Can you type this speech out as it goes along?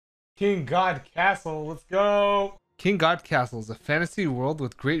King God Castle. Let's go. King God Castle is a fantasy world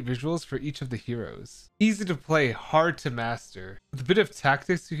with great visuals for each of the heroes. Easy to play, hard to master. With a bit of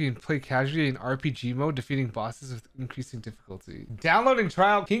tactics, you can play casually in RPG mode, defeating bosses with increasing difficulty. Downloading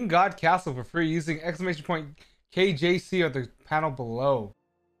trial King God Castle for free using !KJC on the panel below.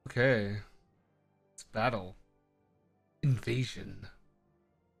 Okay. It's battle. Invasion.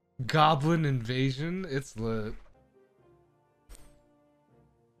 Goblin invasion? It's lit.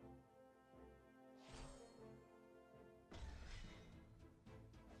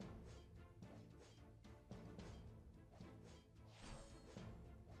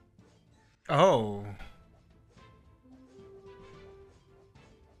 Oh.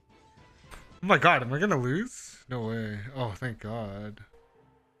 Oh my god, am I gonna lose? No way. Oh, thank god.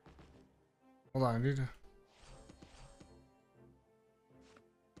 Hold on, I need to...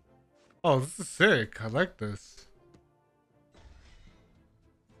 Oh, this is sick. I like this.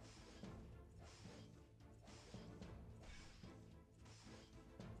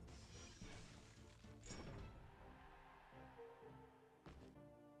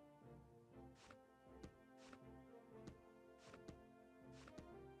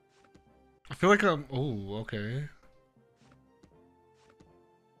 I feel like I'm... Oh, okay.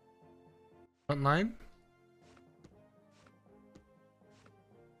 Front line?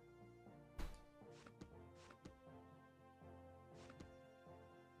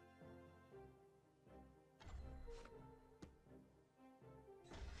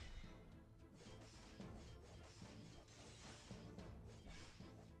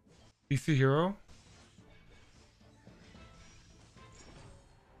 PC hero?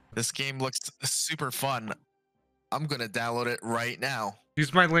 This game looks super fun. I'm gonna download it right now.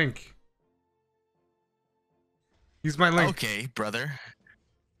 Use my link. Use my link. Okay, brother.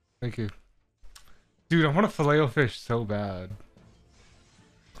 Thank you. Dude, I want a filet-o-fish so bad.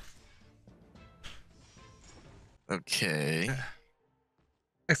 Okay.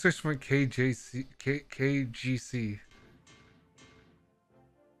 Exclamation point KGC.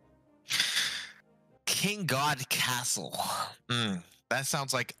 King God Castle. That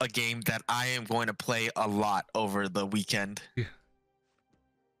sounds like a game that I am going to play a lot over the weekend. Yeah.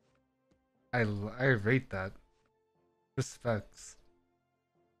 I rate that. Respects.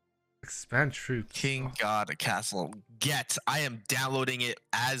 Expand troops. King God Castle. Get. I am downloading it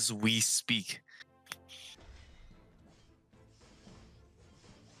as we speak.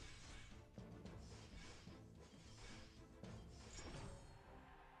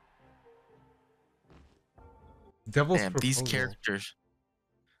 Devil's Damn, Proposal. these characters.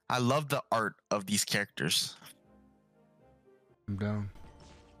 I love the art of these characters. I'm down.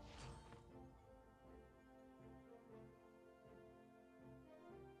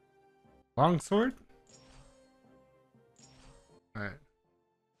 Longsword? Alright.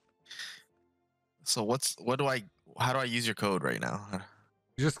 So how do I use your code right now?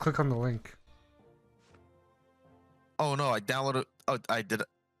 You just click on the link. Oh no, I downloaded. Oh, I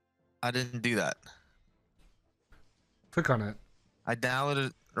didn't do that. Click on it. I downloaded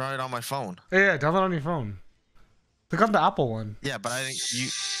it right on my phone. Yeah, download on your phone. Click on the Apple one. Yeah, but I didn't.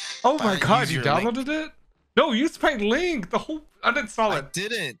 Oh my god, you downloaded it? No, use my link. The whole uninstall it. I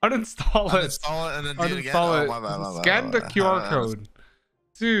didn't. Uninstall it. Uninstall it and then do it again. Uninstall it. Oh, my bad. Scan the QR code.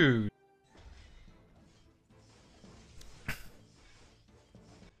 Dude.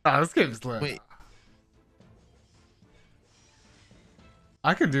 Ah, this game's lit. Wait.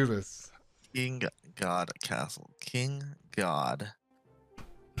 I can do this. King God Castle. King God.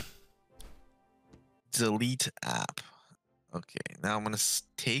 Delete app. Okay, now I'm gonna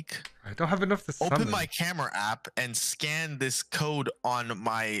take. I don't have enough to summon. Open my camera app and scan this code on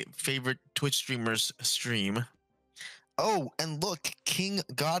my favorite Twitch streamer's stream. Oh, and look, King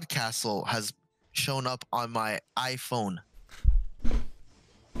God Castle has shown up on my iPhone.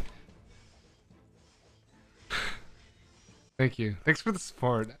 Thank you. Thanks for the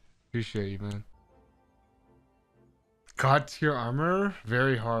support. Appreciate you, man. God tier armor?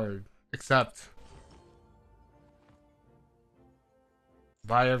 Very hard. Except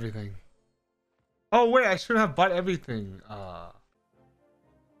buy everything. Oh wait, I shouldn't have bought everything.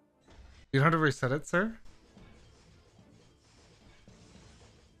 You don't have to reset it, sir?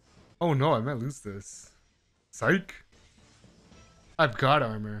 Oh no, I might lose this. Psych. I've got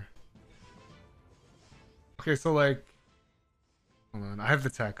armor. Okay, so like, hold on, I have the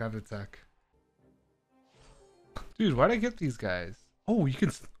tech, Dude, why'd I get these guys? Oh, you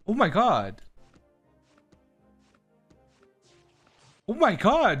can, oh my god. Oh my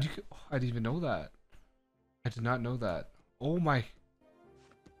god, oh, I didn't even know that. I did not know that. Oh my.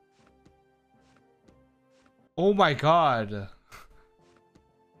 Oh my god.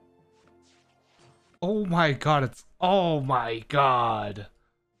 Oh my god, it's... Oh my god.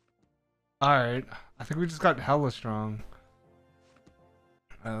 Alright. I think we just got hella strong.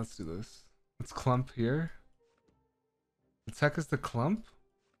 Alright, let's do this. Let's clump here. Let's heck is the clump.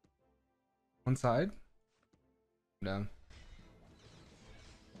 One side. Down.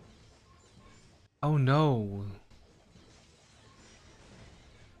 Oh no.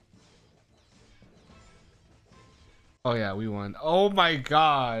 Oh yeah, we won. Oh my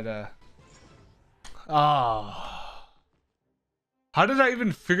god. Ah. How did I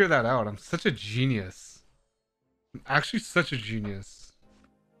even figure that out? I'm such a genius. I'm actually such a genius.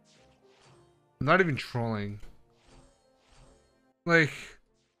 I'm not even trolling. Like,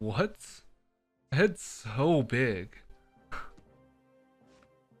 what? My head's so big.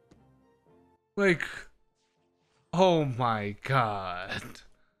 Like, oh my god.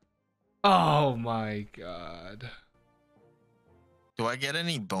 Oh my god. Do I get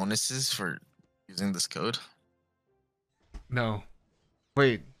any bonuses for using this code? No.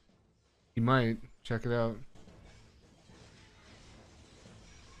 Wait. You might. Check it out.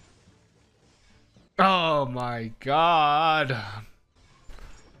 Oh my god.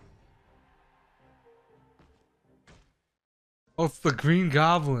 Oh, it's the Green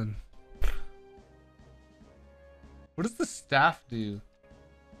Goblin. What does the staff do?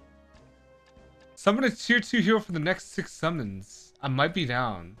 Summon a tier 2 hero for the next 6 summons. I might be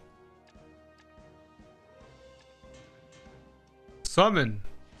down. Summon.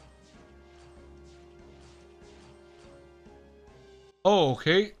 Oh,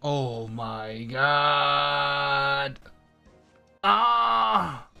 okay. Oh my god.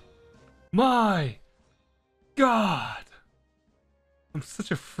 Ah! My god. I'm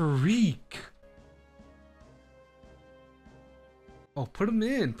such a freak. Oh, put him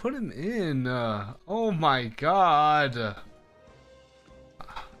in. Put him in. Oh my god. Let's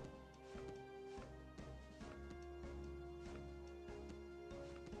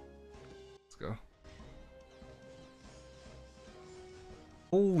go.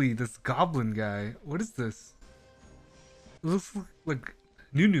 Holy, this goblin guy. What is this? It looks like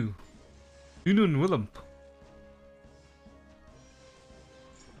Nunu. Nunu and Willem.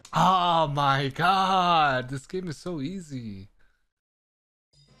 Oh my god. This game is so easy.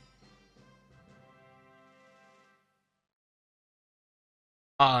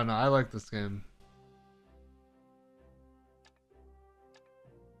 Oh no, I like this game.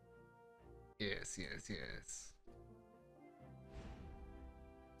 Yes, yes, yes.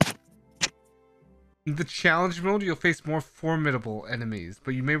 In the challenge mode, you'll face more formidable enemies,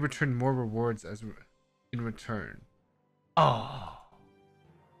 but you may return more rewards in return. Oh.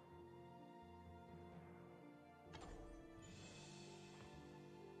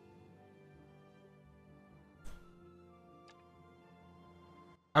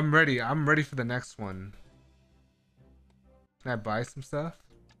 I'm ready. I'm ready for the next one. Can I buy some stuff?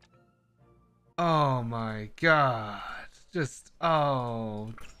 Oh my god. Just,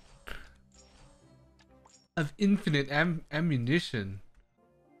 oh. Of infinite ammunition.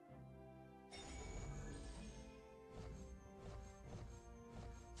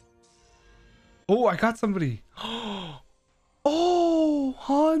 Oh, I got somebody. Oh,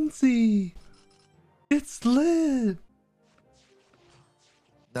 Hansi. It's lit.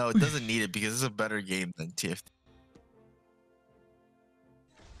 No, it doesn't need it because it's a better game than TFT.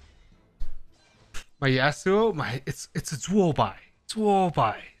 My Yasuo, it's a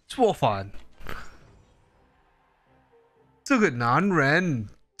 200，200，200，2番。这个男人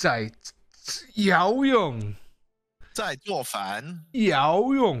在游泳，在做饭。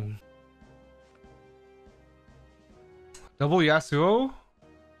游泳。Double Yasuo.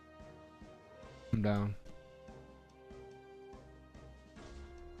 I'm down.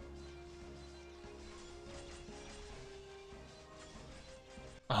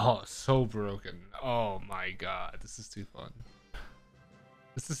 Oh, so broken. Oh my god, this is too fun.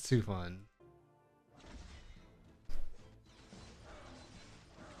 This is too fun.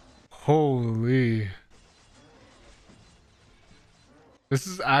 Holy. This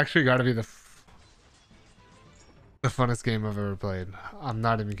is actually got to be the funnest game I've ever played. I'm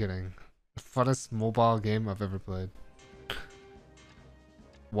not even kidding. The funnest mobile game I've ever played.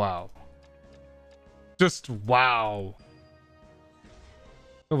 Wow. Just wow.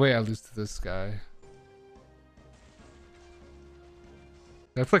 No way I lose to this guy.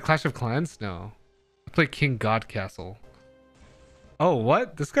 Did I play Clash of Clans? No. I play King God Castle. Oh,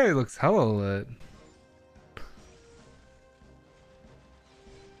 what? This guy looks hella lit.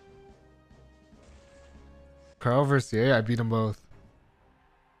 Carl versus EA, I beat them both.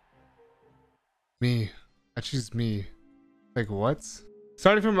 Me. I choose me. Like what?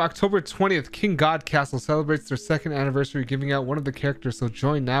 Starting from October 20th, King God Castle celebrates their 2nd anniversary, giving out one of the characters, so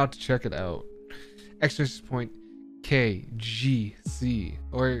join now to check it out. Exchange point KGC,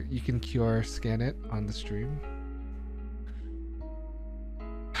 or you can QR scan it on the stream.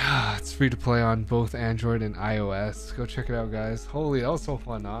 It's free to play on both Android and iOS. Go check it out, guys. Holy, that was so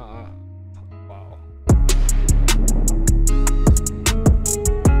fun. Wow.